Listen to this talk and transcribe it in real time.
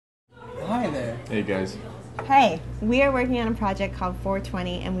Hey guys. Hey, we are working on a project called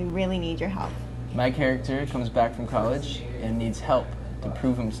 420 and we really need your help. My character comes back from college and needs help to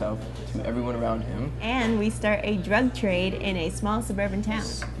prove himself to everyone around him. And we start a drug trade in a small suburban town.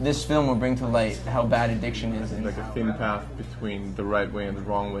 This film will bring to light how bad addiction is and Like a thin path between the right way and the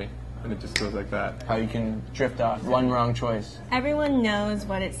wrong way, and it just goes like that. how you can drift off one wrong choice. Everyone knows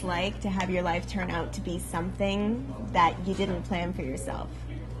what it's like to have your life turn out to be something that you didn't plan for yourself.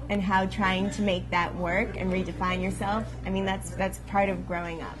 And how trying to make that work and redefine yourself, I mean, that's part of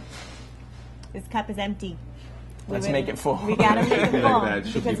growing up. This cup is empty. Let's make it full. We gotta make it Like full that, it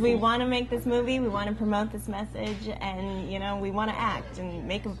should because be we full. want to make this movie, we want to promote this message, and we want to act and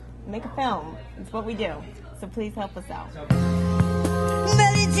make a film. It's what we do. So please help us out.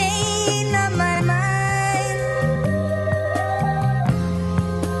 Belly Jane on my mind.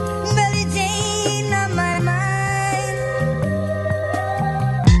 Belly Jane on my mind.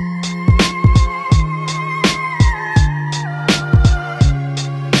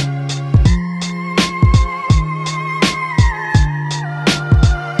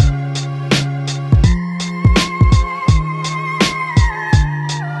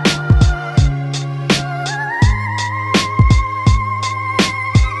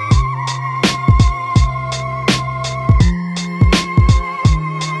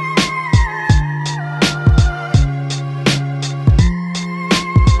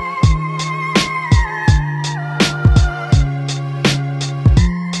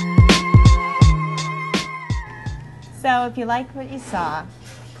 So if you like what you saw,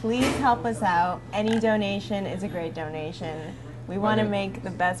 please help us out. Any donation is a great donation. We want to Whether- make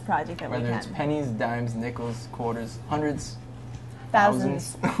the best project that we Whether can. it's pennies, dimes, nickels, quarters, hundreds,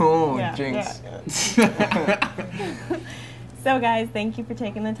 Thousands. Oh, Yeah, jinx. So guys, thank you for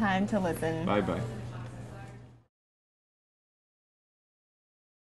taking the time to listen. Bye bye.